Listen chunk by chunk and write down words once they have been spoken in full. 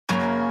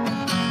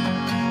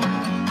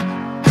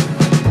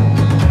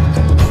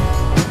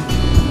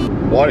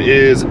What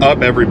is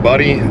up,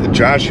 everybody?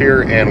 Josh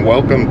here, and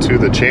welcome to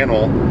the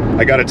channel.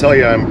 I gotta tell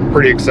you, I'm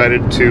pretty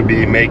excited to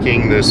be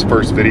making this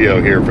first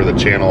video here for the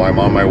channel. I'm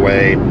on my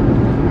way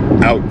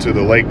out to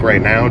the lake right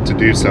now to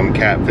do some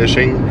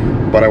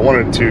catfishing, but I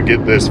wanted to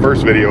get this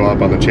first video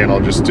up on the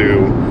channel just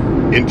to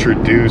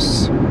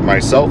introduce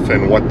myself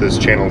and what this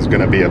channel is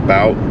going to be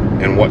about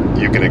and what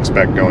you can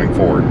expect going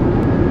forward.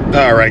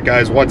 Alright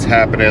guys, what's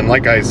happening?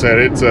 Like I said,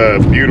 it's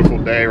a beautiful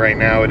day right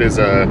now. It is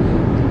a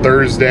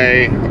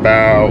Thursday,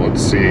 about,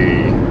 let's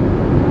see,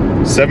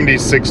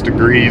 76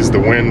 degrees. The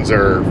winds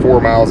are 4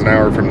 miles an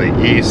hour from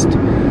the east,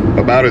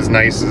 about as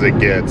nice as it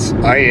gets.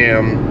 I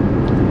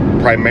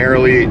am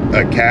primarily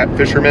a cat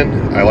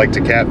fisherman. I like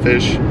to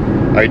catfish.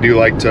 I do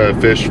like to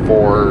fish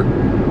for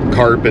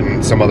carp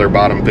and some other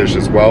bottom fish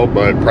as well,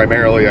 but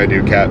primarily I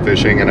do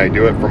catfishing, and I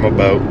do it from a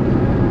boat.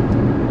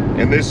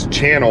 And this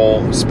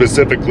channel,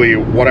 specifically,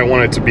 what I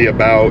want it to be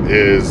about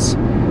is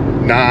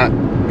not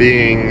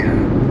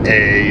being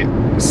a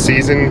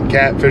seasoned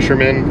cat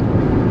fisherman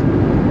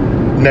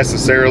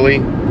necessarily.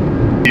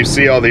 You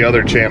see all the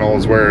other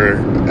channels where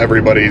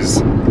everybody's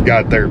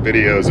got their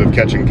videos of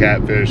catching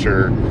catfish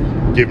or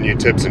giving you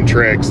tips and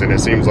tricks, and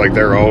it seems like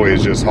they're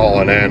always just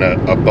hauling in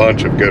a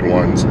bunch of good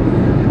ones.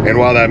 And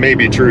while that may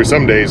be true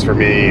some days for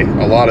me,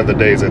 a lot of the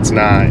days it's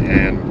not.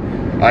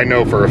 And I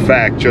know for a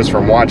fact, just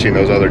from watching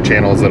those other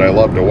channels that I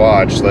love to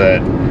watch,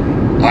 that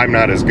I'm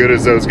not as good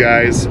as those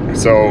guys.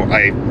 So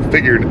I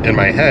figured in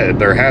my head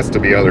there has to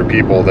be other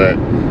people that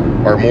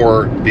are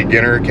more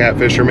beginner cat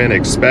fishermen,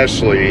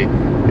 especially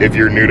if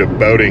you're new to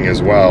boating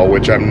as well,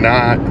 which I'm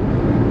not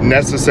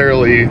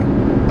necessarily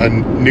a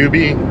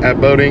newbie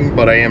at boating,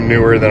 but I am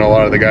newer than a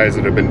lot of the guys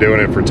that have been doing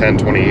it for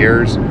 10-20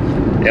 years.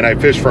 And I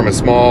fish from a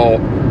small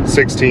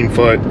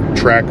 16-foot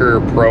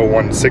Tracker Pro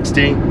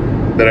 160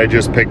 that I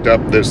just picked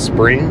up this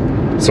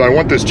spring. So I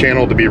want this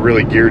channel to be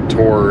really geared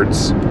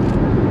towards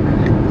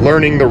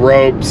learning the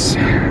ropes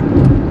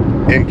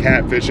and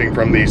catfishing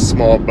from these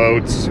small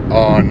boats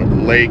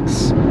on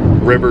lakes,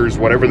 rivers,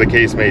 whatever the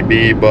case may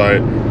be, but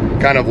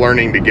kind of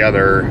learning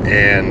together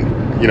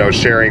and, you know,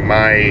 sharing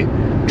my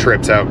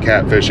trips out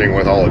catfishing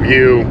with all of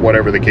you,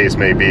 whatever the case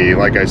may be.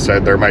 Like I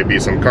said, there might be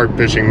some carp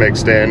fishing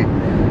mixed in,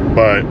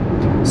 but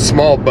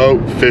small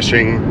boat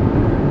fishing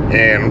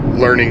and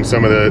learning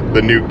some of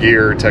the new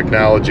gear,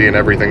 technology, and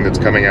everything that's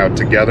coming out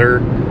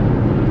together,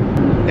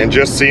 and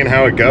just seeing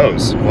how it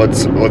goes.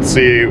 Let's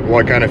see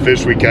what kind of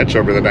fish we catch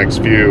over the next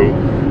few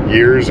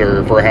years,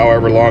 or for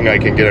however long I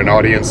can get an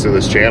audience to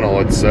this channel.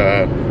 Let's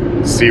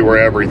see where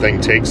everything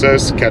takes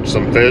us, catch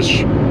some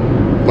fish,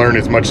 learn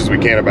as much as we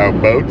can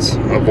about boats,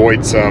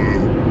 avoid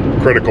some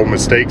critical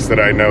mistakes that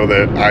I know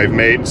that I've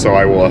made, so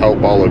I will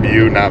help all of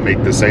you not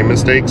make the same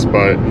mistakes.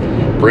 But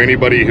for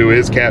anybody who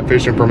is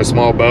catfishing from a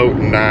small boat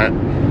and not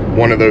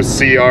one of those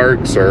sea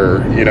arcs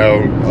or, you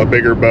know, a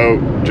bigger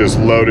boat just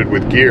loaded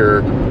with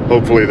gear,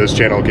 hopefully this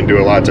channel can do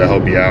a lot to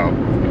help you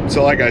out.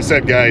 So like I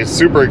said, guys,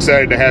 super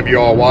excited to have you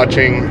all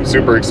watching,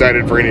 super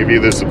excited for any of you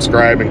that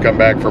subscribe and come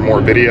back for more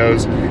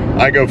videos.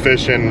 I go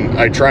fishing,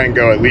 I try and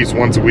go at least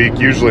once a week,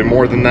 usually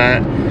more than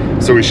that.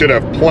 So we should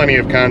have plenty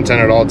of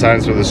content at all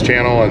times for this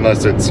channel,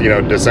 unless it's, you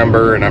know,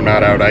 December and I'm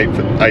not out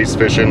ice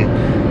fishing,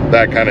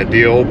 that kind of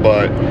deal.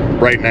 But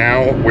right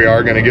now we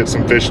are going to get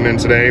some fishing in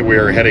today. We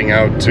are heading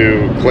out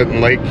to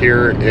Clinton Lake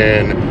here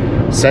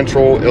in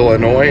central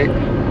Illinois.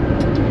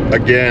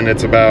 Again,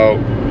 it's about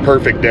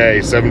perfect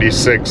day,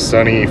 76,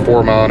 sunny,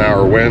 4 mile an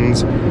hour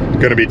winds.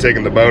 Going to be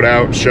taking the boat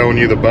out, showing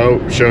you the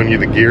boat, showing you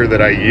the gear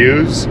that I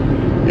use,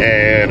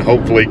 and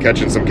hopefully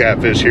catching some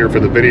catfish here for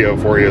the video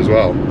for you as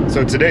well.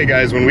 So today,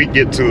 guys, when we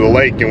get to the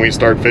lake and we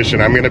start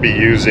fishing, I'm going to be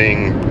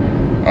using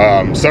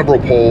several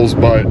poles,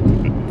 but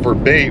for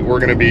bait we're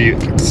going to be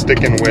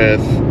sticking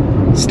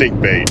with stink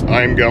bait.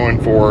 I'm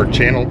going for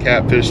channel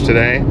catfish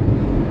today,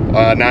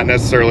 not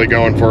necessarily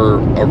going for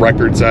a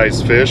record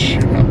sized fish,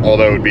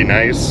 although it would be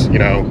nice. You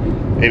know,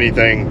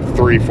 anything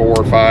 3,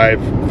 4, 5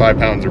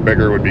 pounds or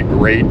bigger would be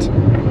great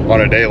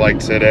on a day like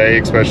today,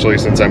 especially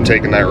since I'm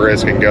taking that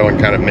risk and going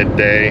kind of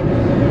midday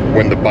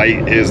when the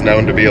bite is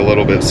known to be a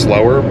little bit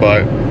slower.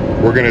 But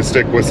we're going to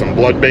stick with some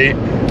blood bait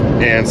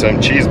and some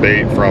cheese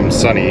bait from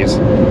Sonny's,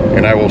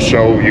 and I will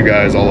show you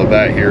guys all of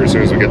that here as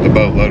soon as we get the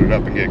boat loaded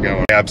up and get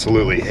going. I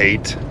absolutely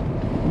hate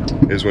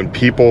is when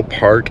people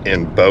park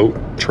in boat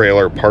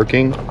trailer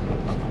parking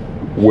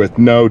with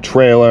no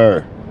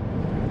trailer.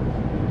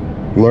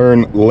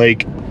 Learn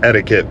lake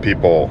etiquette,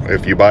 people.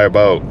 If you buy a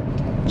boat,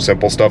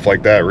 simple stuff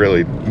like that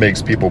really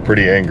makes people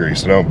pretty angry,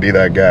 so don't be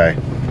that guy.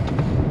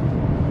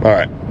 All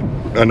right,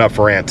 enough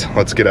rant.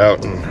 Let's get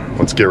out and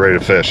let's get ready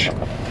to fish.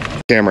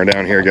 Camera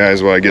down here,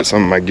 guys, while I get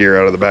some of my gear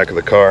out of the back of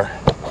the car.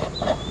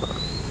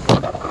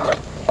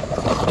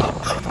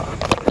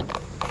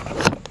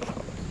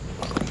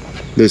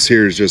 This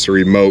here is just a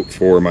remote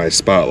for my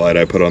spotlight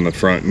I put on the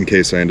front in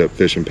case I end up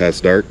fishing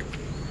past dark.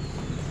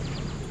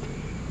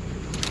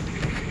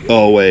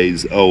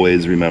 Always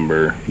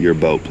remember your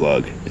boat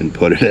plug and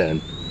put it in.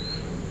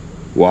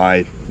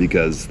 Why?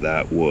 Because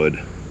that would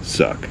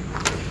suck.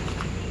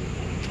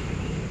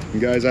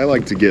 Guys, I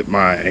like to get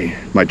my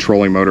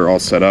trolling motor all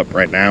set up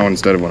right now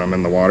instead of when I'm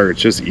in the water. It's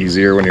just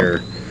easier when you're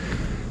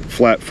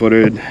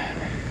flat-footed,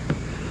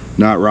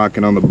 not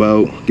rocking on the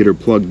boat. Get her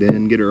plugged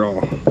in, get her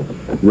all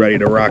ready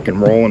to rock and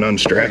roll and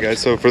unstrap. Right, guys,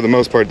 so for the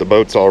most part the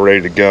boat's all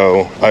ready to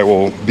go. I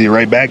will be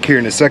right back here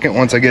in a second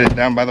once I get it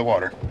down by the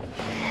water.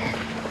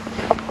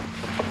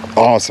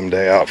 Awesome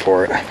day out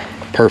for it.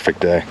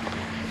 Perfect day.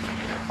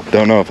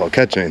 Don't know if I'll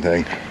catch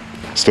anything.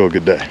 Still a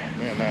good day.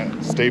 Man,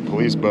 that state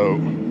police boat,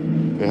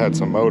 it had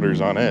some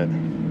motors on it.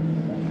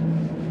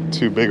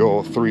 2 big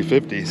old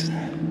 350s.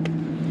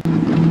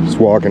 Just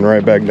walking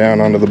right back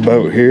down onto the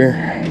boat here.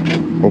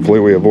 Hopefully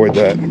we avoid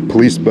that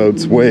police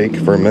boat's wake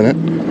for a minute.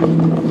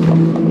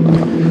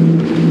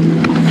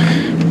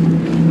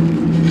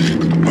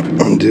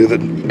 Undo the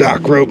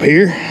dock rope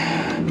here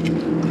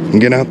and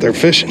get out there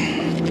fishing.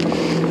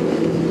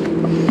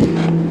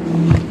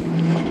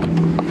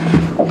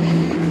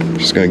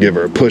 Just gonna give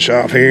her a push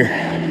off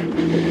here.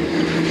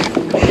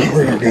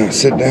 We're gonna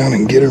sit down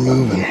and get her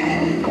moving.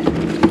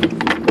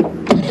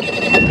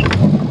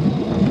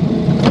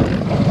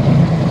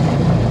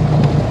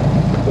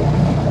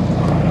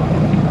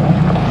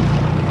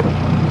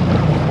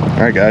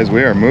 All right, guys,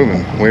 we are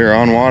moving. We are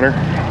on water.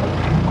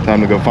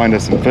 Time to go find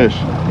us some fish.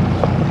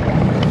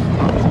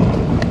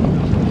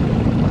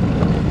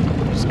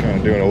 Just kind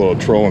of doing a little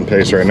trolling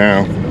pace right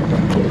now.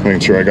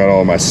 Making sure I got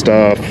all my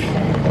stuff.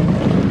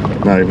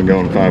 Not even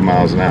going 5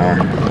 miles an hour.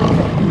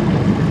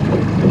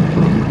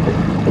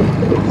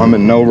 I'm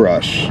in no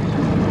rush.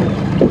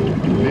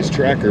 These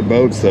tracker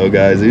boats though,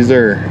 guys, these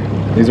are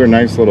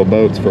nice little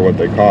boats for what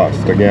they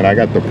cost. Again, I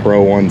got the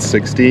Pro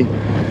 160.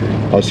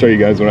 I'll show you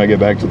guys when I get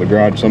back to the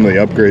garage some of the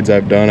upgrades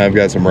I've done. I've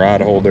got some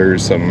rod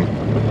holders, some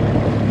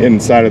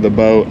inside of the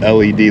boat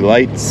LED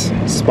lights,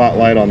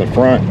 spotlight on the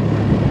front.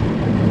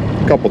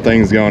 A couple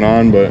things going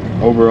on, but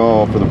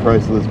overall for the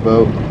price of this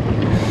boat,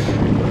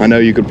 I know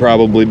you could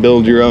probably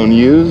build your own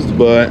used,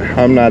 but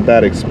I'm not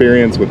that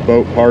experienced with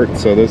boat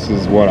parts, so this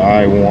is what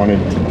I wanted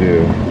to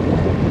do.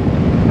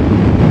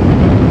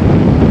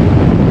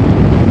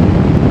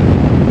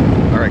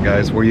 All right,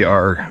 guys, we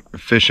are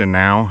fishing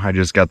now. I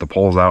just got the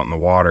poles out in the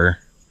water.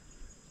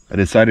 I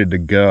decided to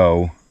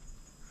go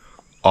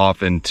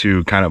off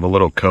into kind of a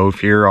little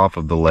cove here off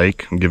of the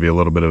lake. I'll give you a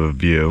little bit of a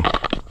view.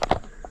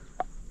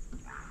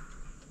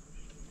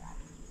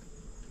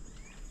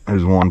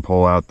 There's one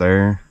pole out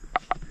there,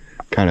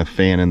 kind of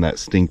fanning that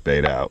stink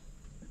bait out.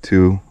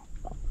 2.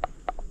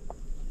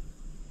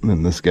 And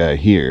then this guy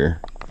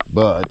here.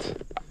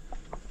 But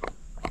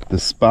the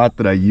spot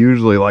that I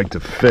usually like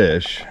to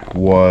fish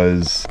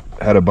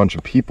had a bunch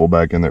of people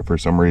back in there for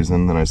some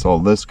reason. Then I saw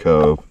this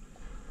cove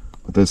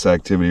with this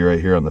activity right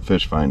here on the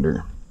fish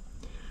finder.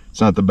 It's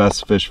not the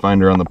best fish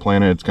finder on the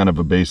planet. It's kind of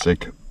a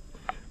basic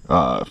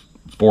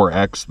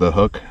 4X the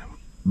hook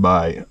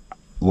by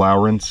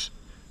Lawrence,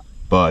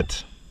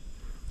 but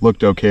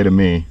looked okay to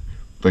me.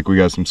 Like we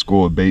got some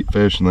school of bait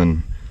fish and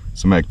then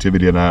some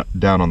activity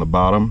down on the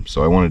bottom,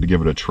 so I wanted to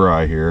give it a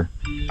try here.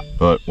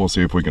 But we'll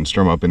see if we can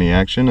strum up any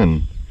action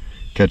and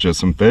catch us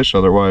some fish.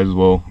 Otherwise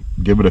we'll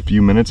give it a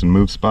few minutes and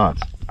move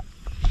spots.